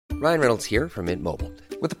Ryan Reynolds here from Mint Mobile.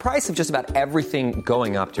 With the price of just about everything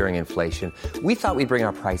going up during inflation, we thought we'd bring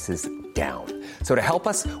our prices down. So to help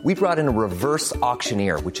us, we brought in a reverse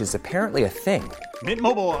auctioneer, which is apparently a thing. Mint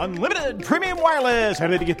Mobile Unlimited Premium Wireless. How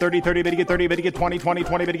to get 30, 30, bit to get 30, bit to get 20, 20,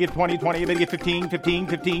 20, bit to get 20, 20, bit to get 15, 15,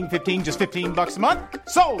 15, 15, just $15 a month?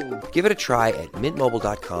 Sold! Give it a try at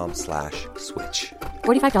mintmobile.com/switch.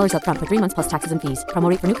 $45 up front for 3 months plus taxes and fees. Promo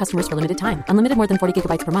rate for new customers for limited time. Unlimited more than 40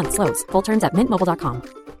 gigabytes per month. Slows full terms at mintmobile.com.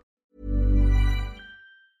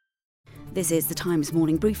 This is the Times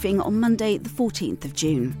morning briefing on Monday, the 14th of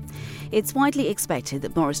June. It's widely expected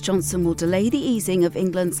that Boris Johnson will delay the easing of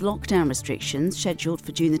England's lockdown restrictions scheduled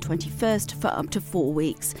for June the 21st for up to 4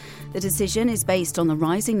 weeks. The decision is based on the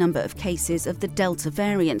rising number of cases of the Delta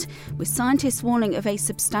variant, with scientists warning of a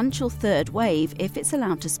substantial third wave if it's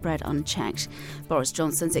allowed to spread unchecked. Boris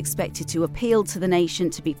Johnson's expected to appeal to the nation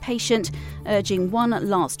to be patient, urging one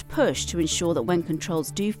last push to ensure that when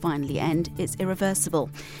controls do finally end, it's irreversible.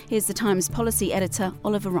 Here's the Times policy editor,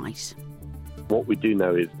 Oliver Wright. What we do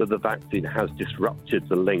know is that the vaccine has disrupted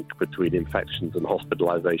the link between infections and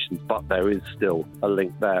hospitalisations, but there is still a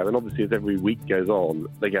link there. And obviously, as every week goes on,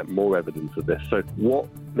 they get more evidence of this. So what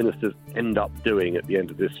ministers end up doing at the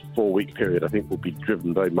end of this 4-week period, I think, will be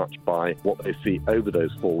driven very much by what they see over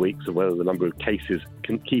those 4 weeks and whether the number of cases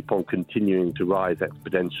can keep on continuing to rise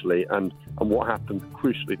exponentially and what happens,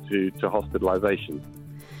 crucially, to hospitalisations.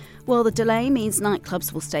 Well, the delay means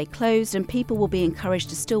nightclubs will stay closed and people will be encouraged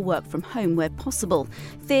to still work from home where possible.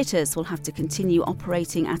 Theatres will have to continue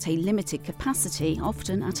operating at a limited capacity,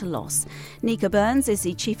 often at a loss. Nika Burns is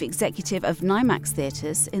the chief executive of NIMAX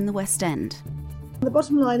Theatres in the West End. The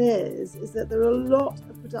bottom line is that there are a lot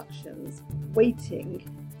of productions waiting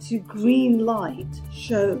to green light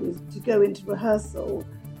shows to go into rehearsal.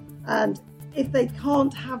 And if they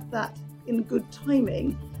can't have that in good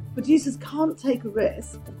timing, producers can't take a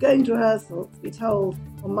risk of going to rehearsal to be told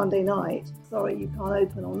on Monday night, sorry, you can't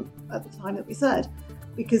open at the time that we said,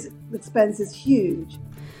 because the expense is huge.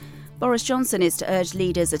 Boris Johnson is to urge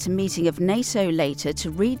leaders at a meeting of NATO later to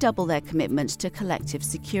redouble their commitment to collective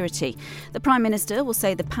security. The Prime Minister will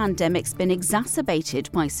say the pandemic's been exacerbated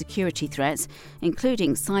by security threats,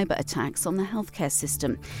 including cyber attacks on the healthcare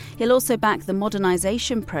system. He'll also back the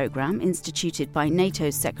modernisation programme instituted by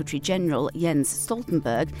NATO's Secretary-General Jens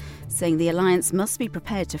Stoltenberg, saying the alliance must be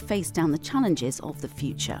prepared to face down the challenges of the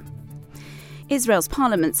future. Israel's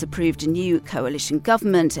parliament's approved a new coalition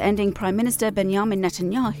government, ending Prime Minister Benjamin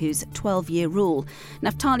Netanyahu's 12-year rule.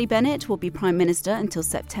 Naftali Bennett will be Prime Minister until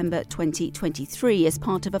September 2023 as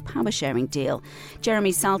part of a power-sharing deal.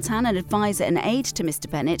 Jeremy Saltan, an advisor and aide to Mr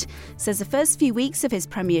Bennett, says the first few weeks of his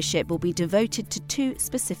premiership will be devoted to 2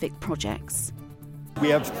 specific projects. We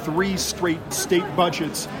have 3 straight state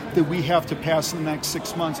budgets that we have to pass in the next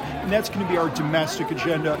 6 months, and that's going to be our domestic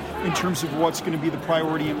agenda in terms of what's going to be the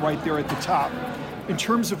priority and right there at the top. In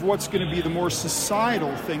terms of what's going to be the more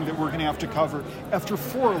societal thing that we're going to have to cover, after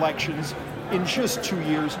 4 elections in just 2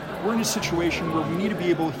 years, we're in a situation where we need to be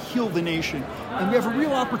able to heal the nation, and we have a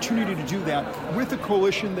real opportunity to do that with a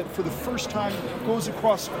coalition that for the first time goes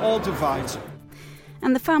across all divides.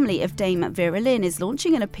 And the family of Dame Vera Lynn is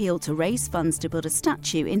launching an appeal to raise funds to build a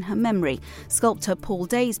statue in her memory. Sculptor Paul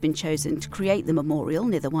Day has been chosen to create the memorial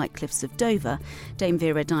near the White Cliffs of Dover. Dame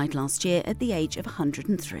Vera died last year at the age of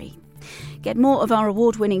 103. Get more of our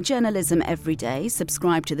award-winning journalism every day.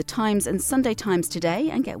 Subscribe to The Times and Sunday Times today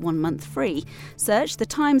and get 1 month free. Search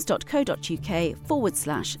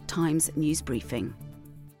thetimes.co.uk/Times News Briefing.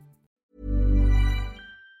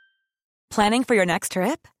 Planning for your next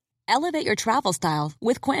trip? Elevate your travel style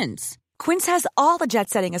with Quince. Quince has all the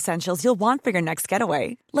jet-setting essentials you'll want for your next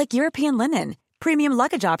getaway, like European linen, premium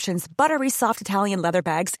luggage options, buttery soft Italian leather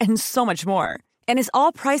bags, and so much more. And is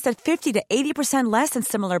all priced at 50 to 80% less than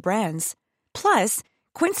similar brands. Plus,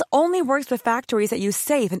 Quince only works with factories that use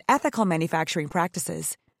safe and ethical manufacturing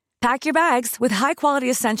practices. Pack your bags with high-quality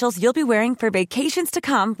essentials you'll be wearing for vacations to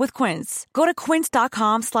come with Quince. Go to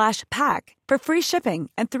quince.com/pack for free shipping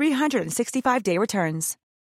and 365-day returns.